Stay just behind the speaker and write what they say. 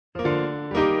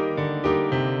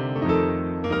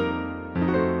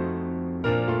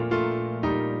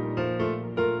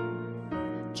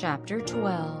Chapter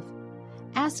 12.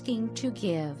 Asking to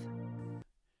Give.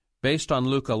 Based on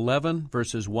Luke 11,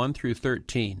 verses 1 through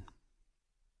 13.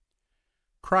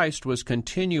 Christ was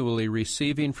continually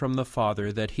receiving from the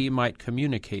Father that he might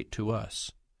communicate to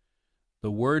us.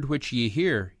 The word which ye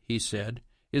hear, he said,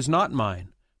 is not mine,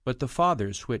 but the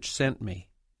Father's which sent me.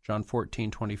 John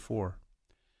 14:24.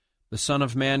 The Son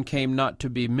of Man came not to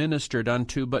be ministered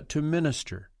unto, but to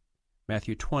minister.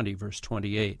 Matthew 20, verse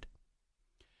 28.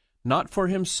 Not for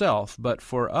himself, but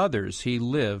for others he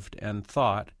lived and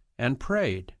thought and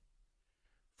prayed.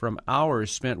 From hours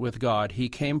spent with God, he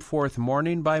came forth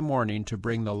morning by morning to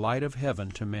bring the light of heaven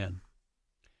to men.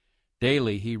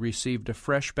 Daily he received a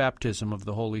fresh baptism of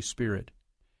the Holy Spirit.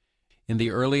 In the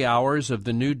early hours of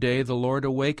the new day the Lord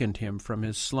awakened him from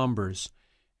his slumbers,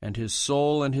 and his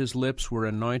soul and his lips were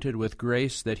anointed with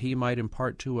grace that he might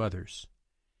impart to others.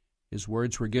 His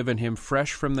words were given him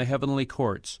fresh from the heavenly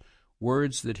courts,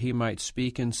 words that he might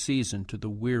speak in season to the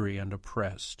weary and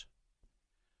oppressed.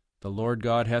 The Lord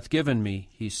God hath given me,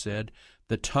 he said,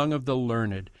 the tongue of the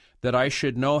learned, that I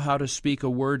should know how to speak a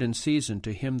word in season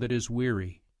to him that is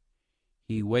weary.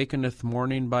 He wakeneth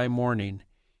morning by morning,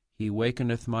 he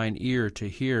wakeneth mine ear to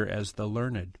hear as the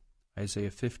learned. Isaiah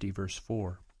 50, verse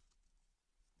 4.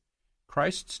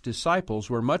 Christ's disciples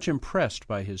were much impressed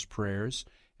by his prayers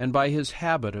and by his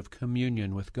habit of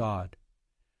communion with God.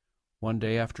 One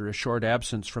day, after a short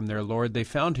absence from their Lord, they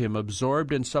found him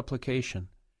absorbed in supplication.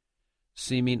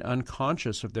 Seeming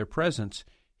unconscious of their presence,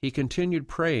 he continued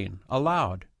praying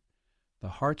aloud. The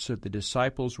hearts of the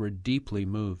disciples were deeply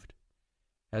moved.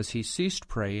 As he ceased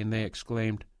praying, they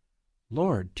exclaimed,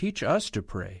 "Lord, teach us to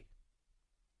pray."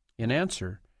 In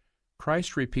answer,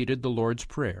 Christ repeated the Lord's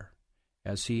Prayer,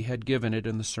 as he had given it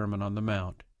in the Sermon on the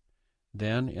Mount.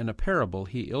 Then, in a parable,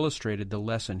 he illustrated the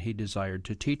lesson he desired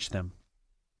to teach them.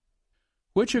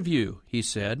 "Which of you," he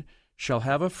said, "shall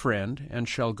have a friend, and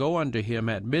shall go unto him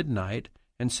at midnight,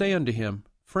 and say unto him,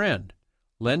 Friend,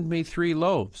 lend me 3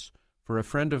 loaves, for a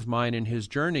friend of mine in his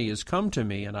journey is come to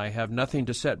me, and I have nothing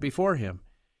to set before him.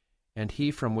 And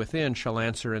he from within shall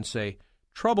answer and say,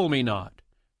 Trouble me not,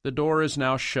 the door is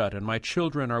now shut, and my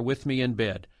children are with me in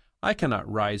bed. I cannot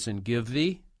rise and give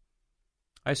thee.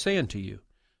 I say unto you,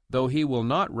 though he will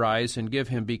not rise and give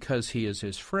him because he is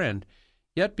his friend,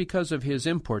 yet because of his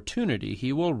importunity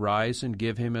he will rise and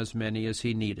give him as many as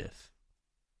he needeth."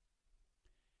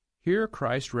 Here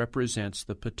Christ represents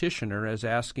the petitioner as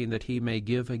asking that he may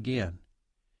give again.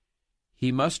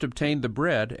 He must obtain the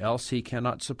bread, else he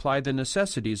cannot supply the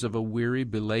necessities of a weary,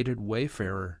 belated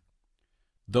wayfarer.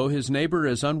 Though his neighbor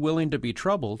is unwilling to be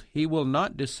troubled, he will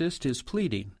not desist his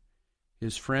pleading.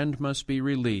 His friend must be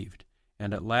relieved,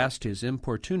 and at last his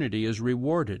importunity is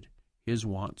rewarded, his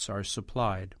wants are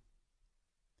supplied.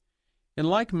 In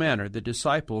like manner, the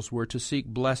disciples were to seek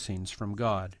blessings from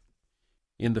God.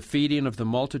 In the feeding of the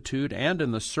multitude and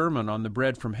in the sermon on the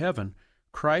bread from heaven,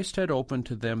 Christ had opened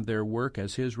to them their work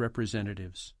as his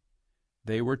representatives.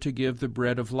 They were to give the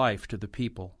bread of life to the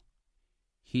people.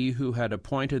 He who had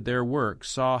appointed their work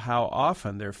saw how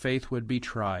often their faith would be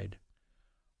tried.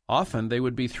 Often they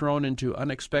would be thrown into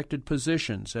unexpected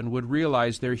positions and would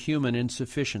realize their human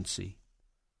insufficiency.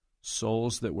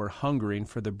 Souls that were hungering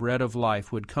for the bread of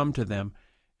life would come to them,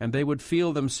 and they would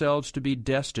feel themselves to be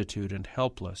destitute and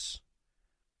helpless.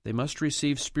 They must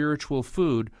receive spiritual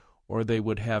food, or they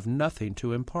would have nothing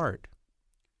to impart.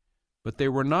 But they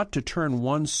were not to turn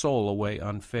one soul away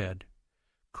unfed.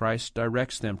 Christ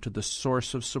directs them to the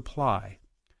source of supply.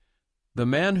 The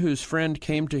man whose friend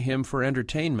came to him for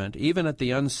entertainment, even at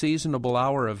the unseasonable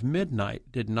hour of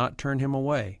midnight, did not turn him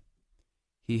away.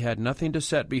 He had nothing to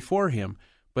set before him,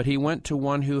 but he went to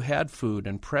one who had food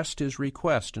and pressed his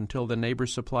request until the neighbor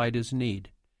supplied his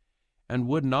need. And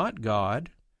would not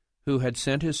God, who had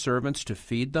sent his servants to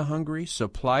feed the hungry,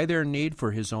 supply their need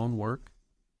for his own work?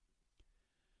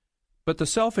 But the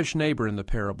selfish neighbor in the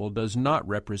parable does not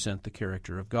represent the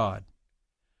character of God.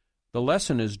 The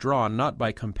lesson is drawn not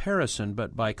by comparison,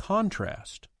 but by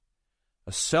contrast.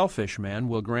 A selfish man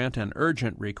will grant an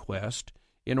urgent request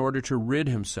in order to rid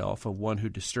himself of one who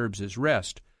disturbs his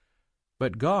rest,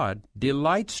 but God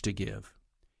delights to give.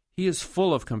 He is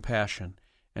full of compassion,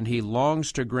 and he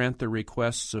longs to grant the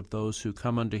requests of those who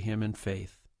come unto him in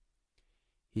faith.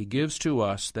 He gives to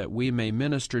us that we may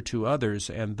minister to others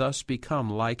and thus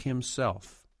become like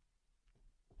himself.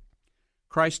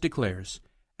 Christ declares,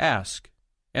 "Ask,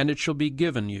 and it shall be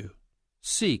given you.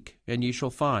 Seek, and ye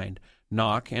shall find.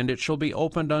 Knock, and it shall be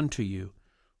opened unto you.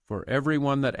 For every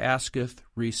one that asketh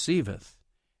receiveth,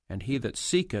 and he that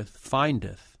seeketh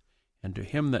findeth, and to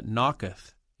him that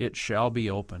knocketh it shall be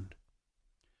opened."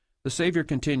 The Savior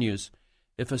continues,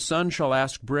 If a son shall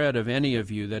ask bread of any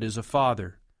of you that is a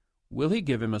father, will he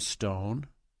give him a stone?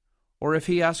 Or if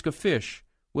he ask a fish,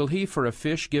 will he for a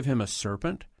fish give him a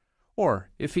serpent?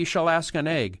 Or if he shall ask an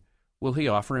egg, will he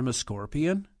offer him a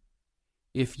scorpion?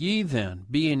 If ye then,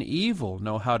 being evil,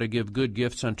 know how to give good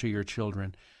gifts unto your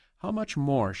children, how much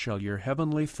more shall your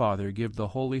heavenly Father give the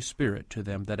Holy Spirit to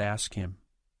them that ask him?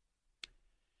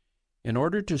 In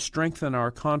order to strengthen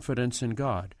our confidence in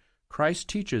God, Christ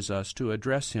teaches us to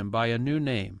address him by a new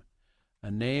name, a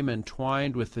name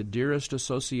entwined with the dearest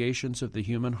associations of the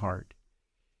human heart.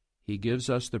 He gives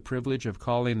us the privilege of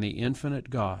calling the infinite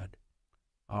God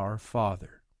our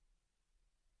Father.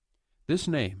 This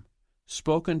name,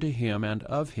 spoken to him and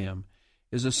of him,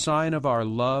 is a sign of our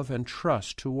love and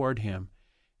trust toward him,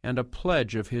 and a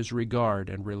pledge of his regard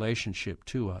and relationship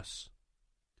to us.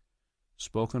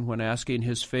 Spoken when asking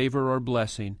his favor or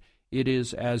blessing, it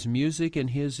is as music in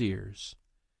his ears.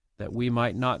 That we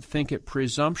might not think it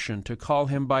presumption to call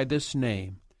him by this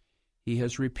name, he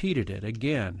has repeated it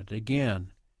again and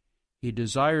again. He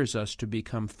desires us to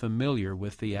become familiar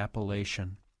with the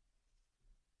appellation.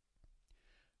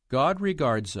 God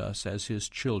regards us as his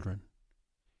children.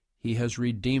 He has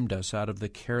redeemed us out of the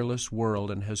careless world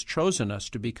and has chosen us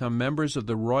to become members of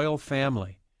the royal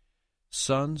family,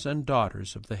 sons and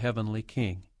daughters of the heavenly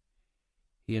King.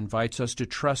 He invites us to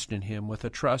trust in him with a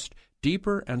trust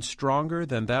deeper and stronger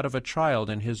than that of a child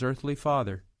in his earthly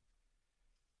father.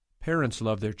 Parents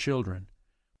love their children,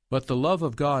 but the love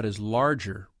of God is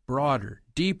larger, broader,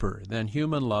 deeper than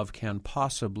human love can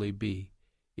possibly be.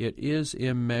 It is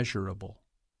immeasurable.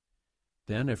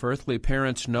 Then, if earthly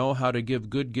parents know how to give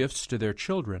good gifts to their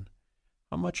children,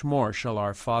 how much more shall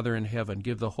our Father in heaven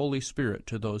give the Holy Spirit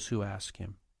to those who ask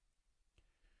him?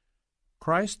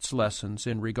 Christ's lessons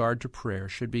in regard to prayer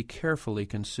should be carefully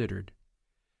considered.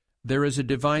 There is a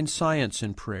divine science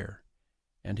in prayer,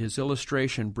 and his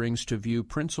illustration brings to view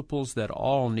principles that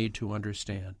all need to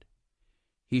understand.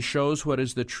 He shows what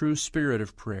is the true spirit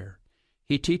of prayer.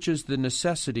 He teaches the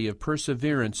necessity of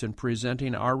perseverance in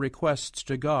presenting our requests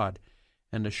to God,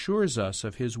 and assures us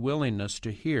of his willingness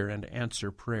to hear and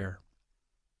answer prayer.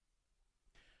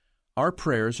 Our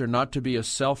prayers are not to be a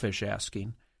selfish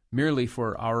asking, merely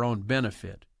for our own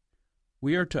benefit.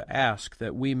 We are to ask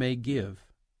that we may give.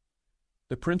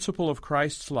 The principle of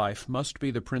Christ's life must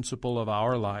be the principle of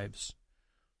our lives.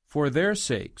 For their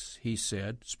sakes, he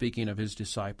said, speaking of his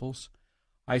disciples,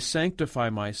 I sanctify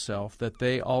myself that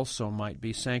they also might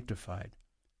be sanctified.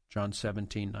 John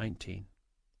 17:19.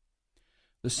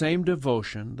 The same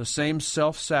devotion, the same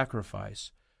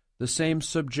self-sacrifice, the same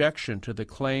subjection to the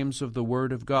claims of the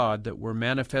Word of God that were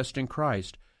manifest in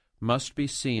Christ must be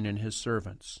seen in his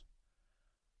servants.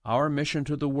 Our mission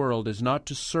to the world is not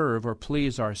to serve or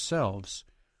please ourselves.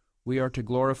 We are to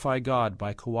glorify God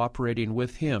by cooperating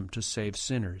with him to save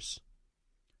sinners.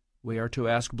 We are to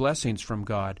ask blessings from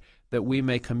God that we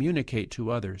may communicate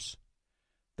to others.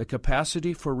 The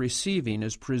capacity for receiving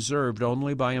is preserved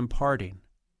only by imparting.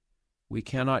 We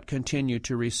cannot continue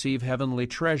to receive heavenly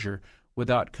treasure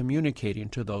without communicating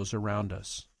to those around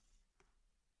us.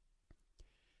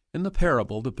 In the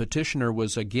parable, the petitioner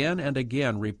was again and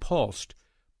again repulsed,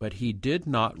 but he did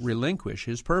not relinquish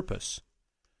his purpose.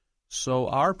 So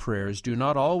our prayers do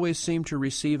not always seem to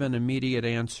receive an immediate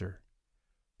answer,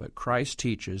 but Christ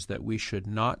teaches that we should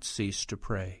not cease to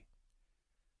pray.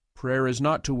 Prayer is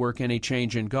not to work any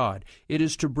change in God. It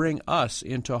is to bring us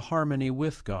into harmony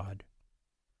with God.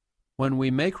 When we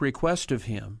make request of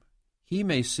him, he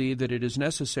may see that it is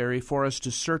necessary for us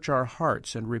to search our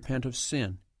hearts and repent of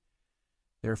sin.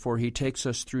 Therefore he takes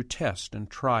us through test and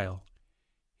trial.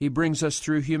 He brings us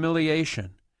through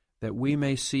humiliation, that we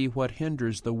may see what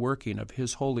hinders the working of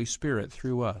his Holy Spirit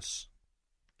through us.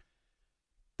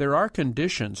 There are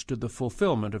conditions to the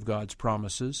fulfillment of God's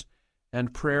promises,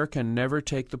 and prayer can never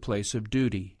take the place of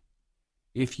duty.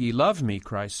 If ye love me,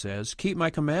 Christ says, keep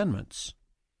my commandments.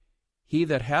 He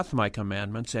that hath my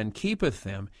commandments and keepeth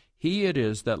them, he it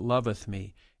is that loveth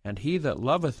me, and he that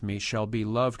loveth me shall be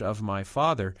loved of my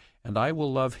Father, and I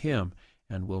will love him,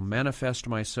 and will manifest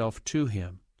myself to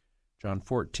him. John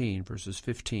 14, verses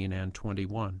 15 and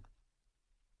 21.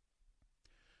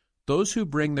 Those who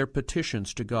bring their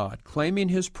petitions to God, claiming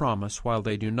his promise while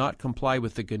they do not comply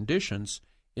with the conditions,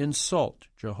 insult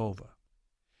Jehovah.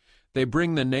 They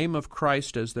bring the name of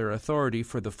Christ as their authority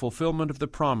for the fulfillment of the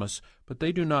promise, but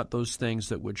they do not those things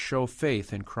that would show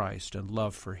faith in Christ and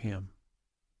love for him.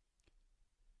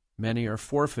 Many are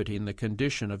forfeiting the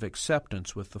condition of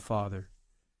acceptance with the Father.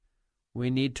 We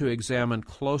need to examine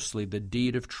closely the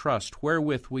deed of trust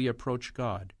wherewith we approach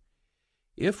God.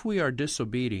 If we are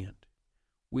disobedient,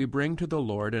 we bring to the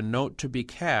Lord a note to be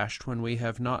cashed when we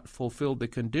have not fulfilled the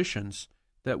conditions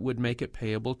that would make it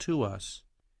payable to us.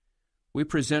 We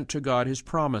present to God His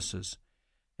promises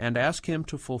and ask Him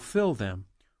to fulfill them,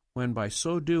 when by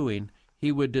so doing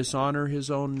He would dishonor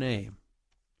His own name.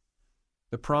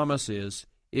 The promise is,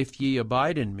 "If ye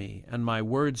abide in me, and my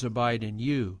words abide in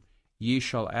you, ye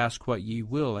shall ask what ye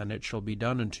will, and it shall be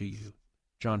done unto you."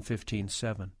 John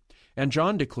 15:7. And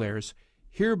John declares,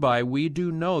 "Hereby we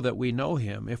do know that we know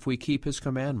Him, if we keep His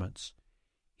commandments.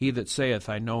 He that saith,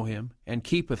 I know Him, and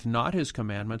keepeth not His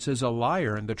commandments, is a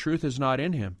liar, and the truth is not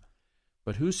in him.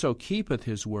 But whoso keepeth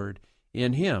His word,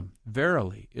 in him,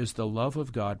 verily, is the love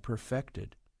of God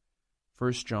perfected."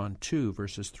 1 John 2,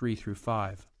 verses 3 through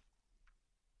 5.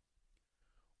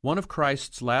 One of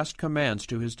Christ's last commands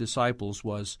to His disciples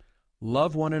was,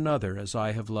 "Love one another as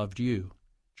I have loved you."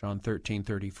 John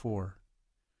 13:34.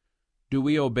 Do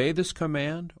we obey this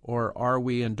command, or are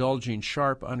we indulging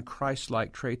sharp,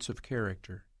 unchristlike traits of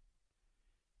character?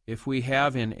 If we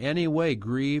have in any way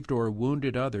grieved or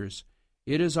wounded others,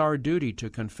 it is our duty to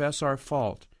confess our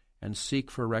fault and seek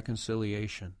for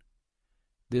reconciliation.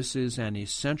 This is an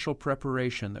essential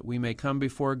preparation that we may come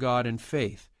before God in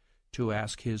faith to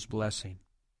ask His blessing.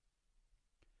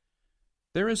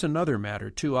 There is another matter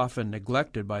too often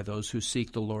neglected by those who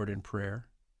seek the Lord in prayer.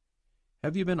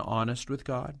 Have you been honest with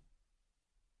God?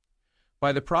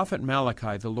 By the prophet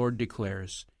Malachi the Lord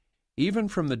declares, "Even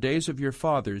from the days of your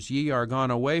fathers ye are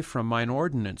gone away from mine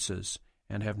ordinances,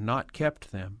 and have not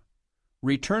kept them.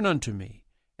 Return unto me,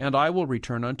 and I will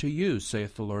return unto you,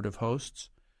 saith the Lord of hosts.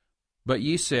 But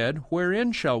ye said,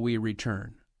 Wherein shall we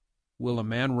return? Will a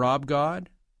man rob God?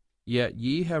 Yet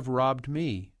ye have robbed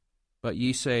me. But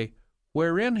ye say,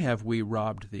 Wherein have we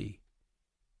robbed thee?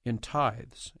 In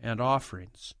tithes and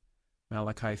offerings."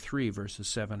 Malachi 3, verses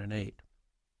 7 and 8.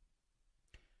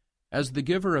 As the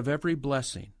giver of every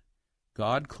blessing,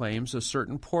 God claims a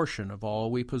certain portion of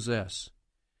all we possess.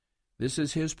 This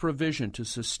is His provision to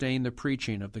sustain the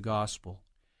preaching of the gospel,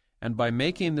 and by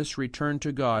making this return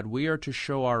to God, we are to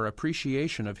show our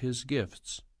appreciation of His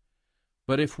gifts.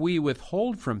 But if we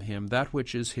withhold from Him that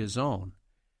which is His own,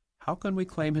 how can we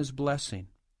claim His blessing?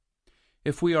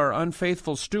 If we are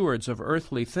unfaithful stewards of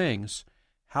earthly things,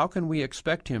 how can we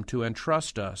expect Him to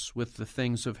entrust us with the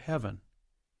things of heaven?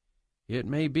 It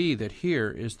may be that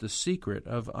here is the secret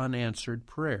of unanswered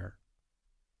prayer.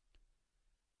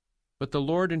 But the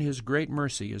Lord in His great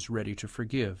mercy is ready to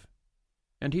forgive.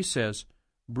 And He says,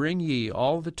 "Bring ye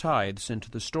all the tithes into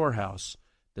the storehouse,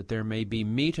 that there may be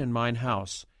meat in mine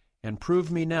house, and prove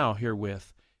me now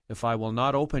herewith, if I will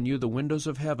not open you the windows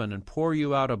of heaven, and pour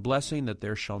you out a blessing that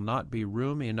there shall not be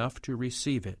room enough to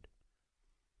receive it.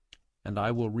 And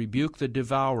I will rebuke the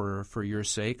devourer for your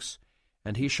sakes,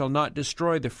 and he shall not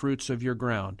destroy the fruits of your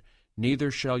ground,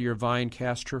 neither shall your vine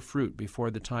cast her fruit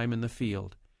before the time in the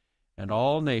field. And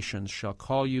all nations shall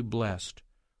call you blessed,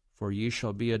 for ye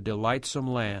shall be a delightsome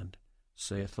land,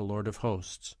 saith the Lord of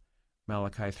hosts."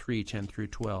 Malachi 3, 10 through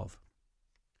 12.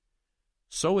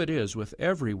 So it is with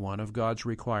every one of God's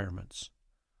requirements.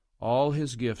 All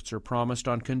His gifts are promised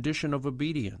on condition of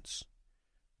obedience.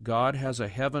 God has a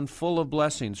heaven full of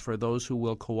blessings for those who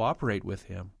will cooperate with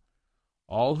Him.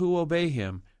 All who obey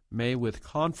Him may with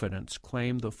confidence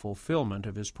claim the fulfillment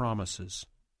of His promises.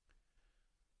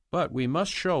 But we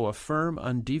must show a firm,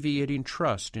 undeviating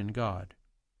trust in God.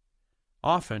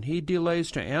 Often He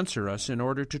delays to answer us in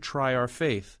order to try our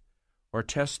faith or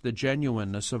test the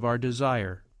genuineness of our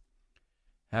desire.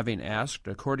 Having asked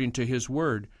according to His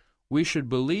word, we should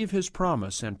believe His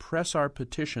promise and press our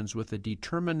petitions with a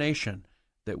determination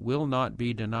that will not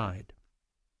be denied.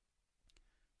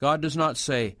 God does not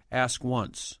say, "Ask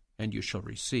once, and you shall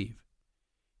receive."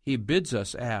 He bids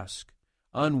us ask,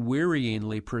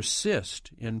 unwearyingly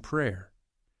persist in prayer.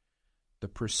 The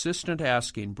persistent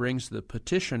asking brings the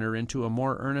petitioner into a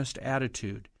more earnest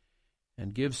attitude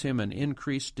and gives him an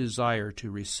increased desire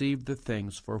to receive the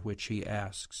things for which he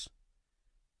asks.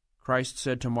 Christ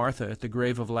said to Martha at the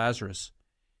grave of Lazarus,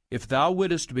 "If thou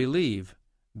wouldest believe,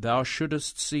 thou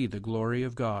shouldest see the glory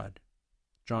of God."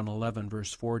 John 11,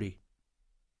 verse 40.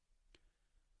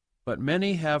 But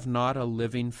many have not a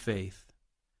living faith.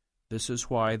 This is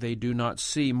why they do not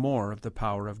see more of the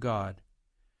power of God.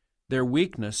 Their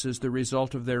weakness is the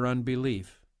result of their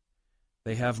unbelief.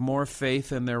 They have more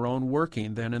faith in their own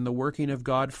working than in the working of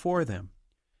God for them.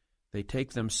 They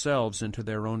take themselves into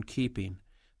their own keeping.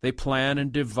 They plan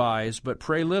and devise, but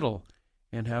pray little,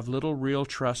 and have little real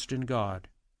trust in God.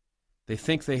 They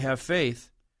think they have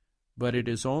faith, but it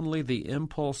is only the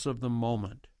impulse of the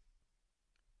moment.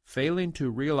 Failing to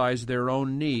realize their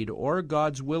own need or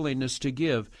God's willingness to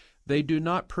give, they do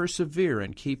not persevere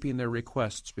in keeping their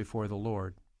requests before the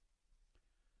Lord.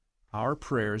 Our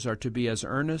prayers are to be as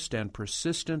earnest and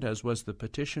persistent as was the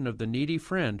petition of the needy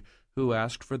friend who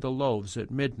asked for the loaves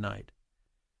at midnight.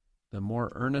 The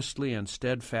more earnestly and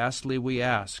steadfastly we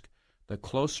ask, the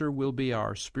closer will be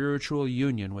our spiritual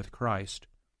union with Christ.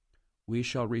 We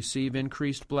shall receive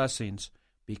increased blessings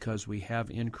because we have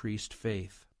increased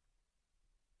faith.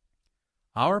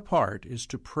 Our part is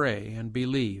to pray and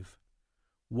believe.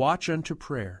 Watch unto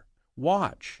prayer.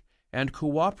 Watch and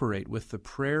cooperate with the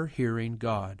prayer-hearing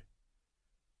God.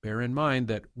 Bear in mind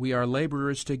that we are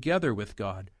laborers together with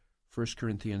God, 1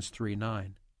 Corinthians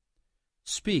 3:9.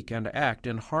 Speak and act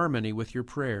in harmony with your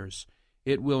prayers.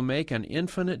 It will make an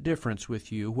infinite difference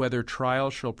with you whether trial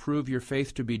shall prove your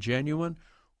faith to be genuine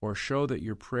or show that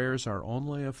your prayers are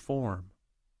only a form.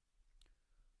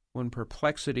 When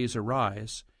perplexities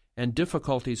arise and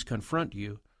difficulties confront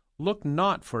you, look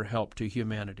not for help to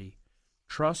humanity.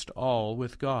 Trust all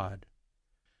with God.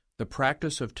 The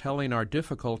practice of telling our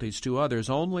difficulties to others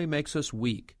only makes us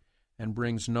weak and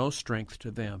brings no strength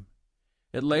to them.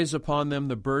 It lays upon them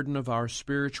the burden of our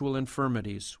spiritual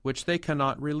infirmities, which they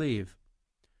cannot relieve.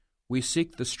 We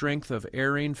seek the strength of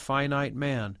erring, finite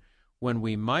man, when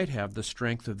we might have the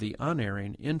strength of the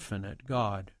unerring, infinite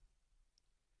God.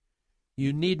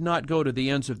 You need not go to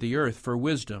the ends of the earth for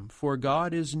wisdom, for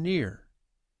God is near.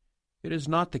 It is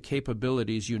not the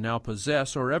capabilities you now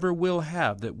possess or ever will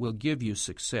have that will give you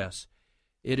success.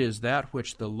 It is that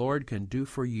which the Lord can do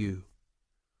for you.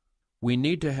 We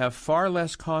need to have far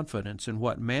less confidence in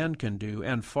what man can do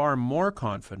and far more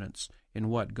confidence in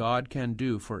what God can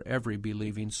do for every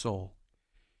believing soul.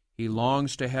 He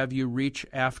longs to have you reach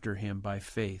after Him by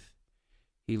faith.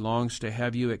 He longs to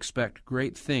have you expect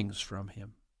great things from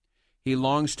Him. He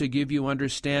longs to give you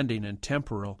understanding in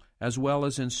temporal as well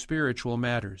as in spiritual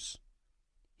matters.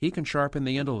 He can sharpen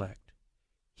the intellect.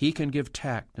 He can give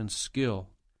tact and skill.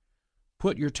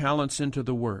 Put your talents into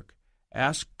the work.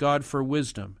 Ask God for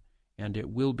wisdom, and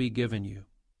it will be given you.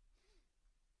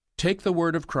 Take the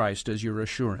word of Christ as your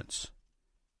assurance.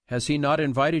 Has He not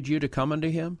invited you to come unto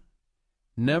Him?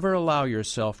 Never allow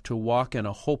yourself to walk in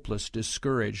a hopeless,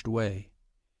 discouraged way.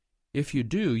 If you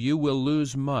do, you will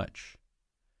lose much.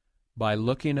 By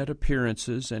looking at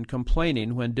appearances and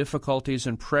complaining when difficulties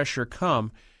and pressure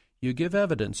come, you give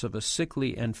evidence of a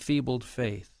sickly and feebled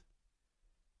faith.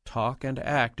 Talk and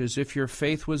act as if your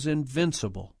faith was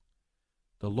invincible.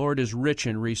 The Lord is rich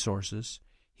in resources.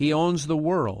 He owns the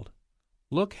world.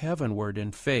 Look heavenward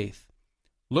in faith.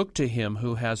 Look to Him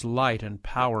who has light and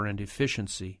power and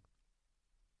efficiency.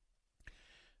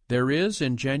 There is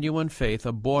in genuine faith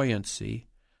a buoyancy,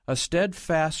 a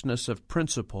steadfastness of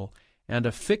principle, and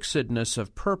a fixedness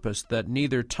of purpose that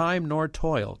neither time nor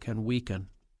toil can weaken.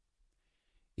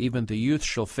 Even the youth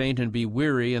shall faint and be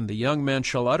weary, and the young men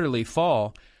shall utterly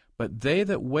fall, but they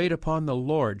that wait upon the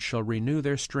Lord shall renew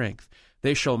their strength.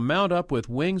 They shall mount up with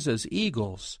wings as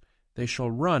eagles. They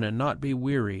shall run and not be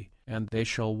weary, and they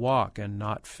shall walk and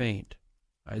not faint.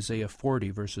 Isaiah 40,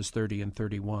 verses 30 and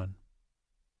 31.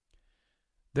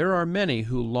 There are many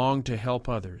who long to help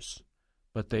others,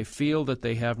 but they feel that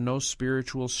they have no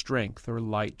spiritual strength or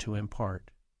light to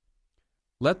impart.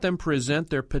 Let them present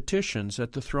their petitions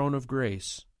at the throne of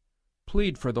grace.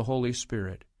 Plead for the Holy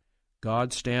Spirit.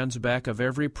 God stands back of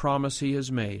every promise He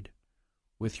has made.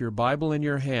 With your Bible in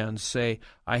your hands, say,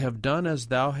 I have done as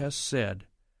Thou hast said.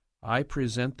 I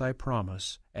present Thy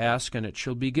promise. Ask, and it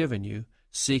shall be given you.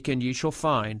 Seek, and ye shall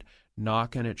find.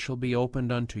 Knock, and it shall be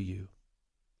opened unto you.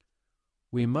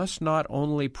 We must not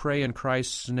only pray in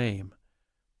Christ's name,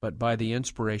 but by the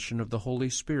inspiration of the Holy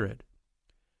Spirit.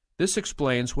 This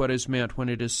explains what is meant when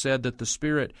it is said that the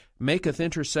Spirit maketh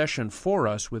intercession for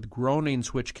us with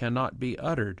groanings which cannot be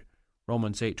uttered,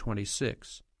 Romans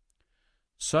 8:26.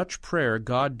 Such prayer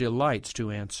God delights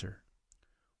to answer.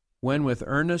 When with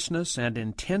earnestness and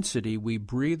intensity we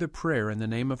breathe a prayer in the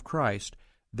name of Christ,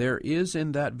 there is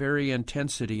in that very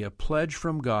intensity a pledge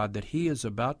from God that He is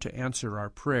about to answer our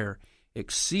prayer,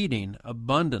 exceeding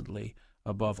abundantly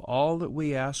above all that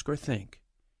we ask or think.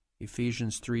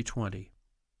 Ephesians 3:20.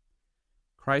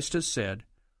 Christ has said,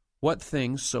 What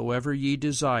things soever ye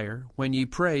desire, when ye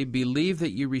pray, believe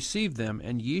that ye receive them,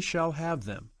 and ye shall have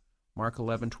them. Mark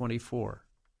 11:24.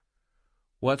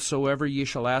 Whatsoever ye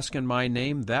shall ask in my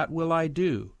name, that will I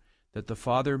do, that the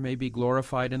Father may be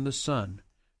glorified in the Son.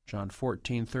 John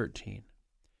 14:13.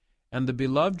 And the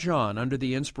beloved John, under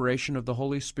the inspiration of the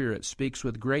Holy Spirit, speaks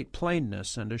with great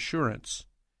plainness and assurance.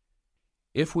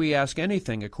 If we ask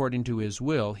anything according to His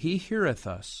will, He heareth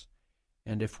us.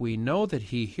 And if we know that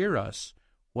He hear us,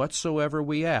 whatsoever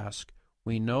we ask,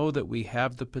 we know that we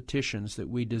have the petitions that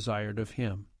we desired of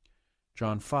Him.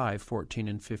 John 5:14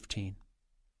 and 15.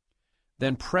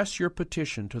 Then press your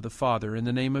petition to the Father in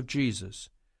the name of Jesus.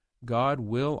 God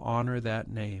will honor that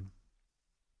name.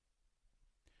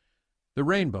 The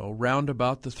rainbow round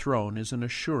about the throne is an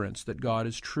assurance that God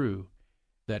is true,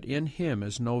 that in Him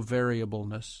is no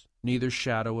variableness, neither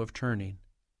shadow of turning.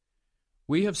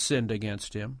 We have sinned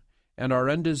against Him, and are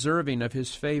undeserving of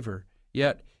His favor,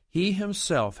 yet He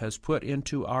Himself has put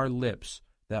into our lips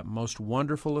that most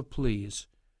wonderful of pleas,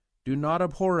 do not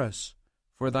abhor us,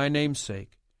 for Thy name's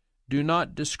sake. Do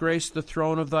not disgrace the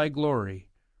throne of Thy glory.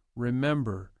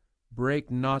 Remember,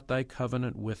 break not Thy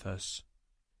covenant with us.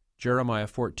 Jeremiah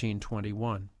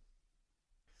 14:21.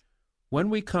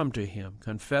 When we come to Him,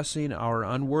 confessing our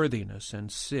unworthiness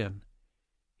and sin,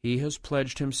 He has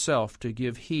pledged Himself to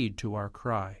give heed to our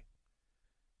cry.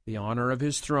 The honor of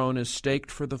His throne is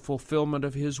staked for the fulfillment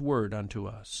of His word unto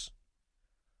us.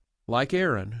 Like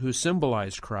Aaron, who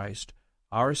symbolized Christ,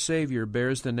 our Savior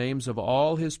bears the names of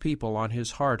all His people on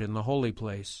His heart in the holy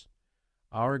place.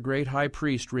 Our great high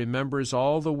priest remembers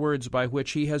all the words by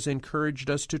which He has encouraged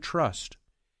us to trust.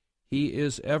 He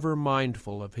is ever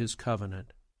mindful of His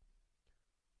covenant.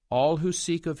 All who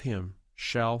seek of Him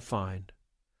shall find.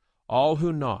 All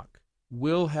who knock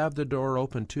will have the door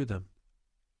open to them.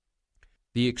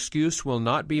 The excuse will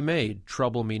not be made,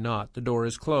 trouble me not, the door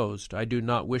is closed, I do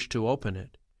not wish to open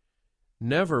it.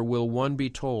 Never will one be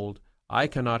told, I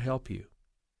cannot help you.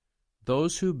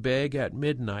 Those who beg at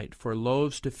midnight for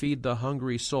loaves to feed the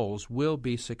hungry souls will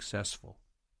be successful.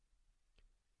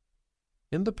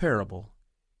 In the parable,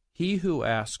 he who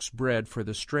asks bread for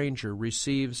the stranger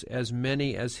receives as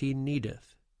many as he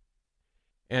needeth.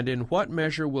 And in what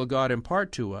measure will God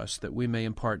impart to us that we may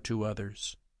impart to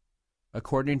others?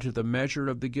 According to the measure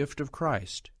of the gift of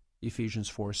Christ, Ephesians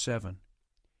 4:7.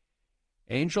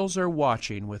 Angels are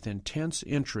watching with intense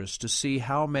interest to see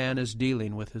how man is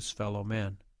dealing with his fellow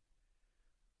men.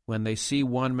 When they see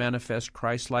one manifest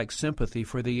Christ-like sympathy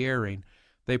for the erring,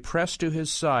 they press to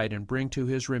his side and bring to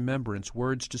his remembrance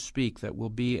words to speak that will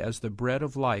be as the bread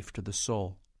of life to the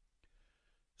soul.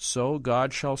 So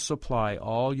God shall supply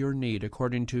all your need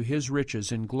according to His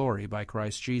riches in glory by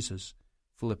Christ Jesus.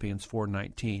 Philippians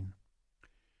 4:19.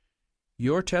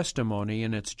 Your testimony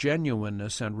in its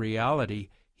genuineness and reality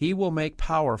He will make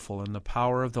powerful in the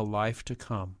power of the life to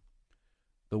come.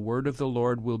 The word of the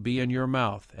Lord will be in your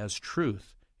mouth as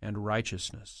truth and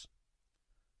righteousness.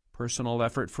 Personal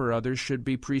effort for others should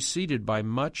be preceded by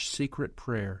much secret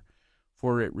prayer,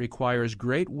 for it requires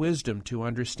great wisdom to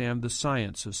understand the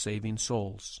science of saving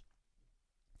souls.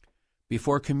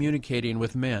 Before communicating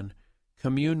with men,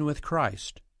 commune with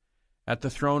Christ. At the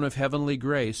throne of heavenly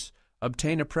grace,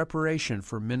 obtain a preparation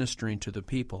for ministering to the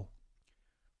people.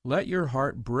 Let your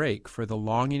heart break for the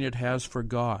longing it has for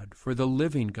God, for the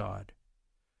living God.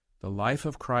 The life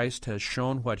of Christ has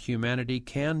shown what humanity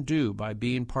can do by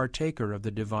being partaker of the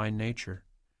divine nature.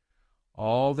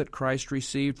 All that Christ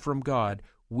received from God,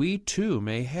 we too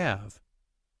may have.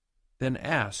 Then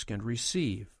ask and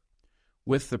receive.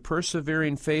 With the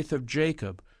persevering faith of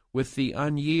Jacob, with the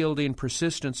unyielding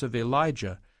persistence of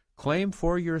Elijah, claim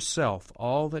for yourself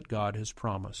all that God has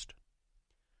promised.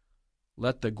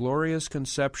 Let the glorious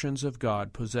conceptions of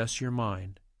God possess your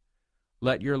mind.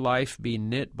 Let your life be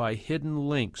knit by hidden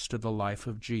links to the life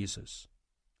of Jesus.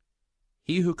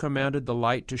 He who commanded the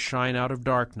light to shine out of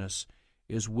darkness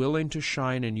is willing to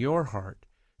shine in your heart,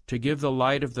 to give the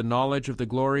light of the knowledge of the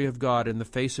glory of God in the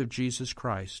face of Jesus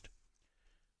Christ.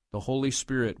 The Holy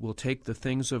Spirit will take the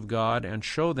things of God and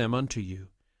show them unto you,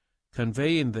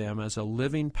 conveying them as a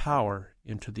living power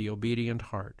into the obedient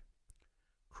heart.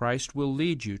 Christ will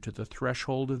lead you to the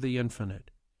threshold of the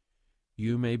infinite.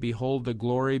 You may behold the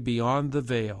glory beyond the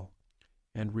veil,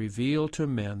 and reveal to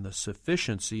men the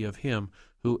sufficiency of Him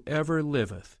who ever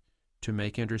liveth to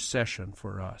make intercession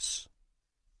for us.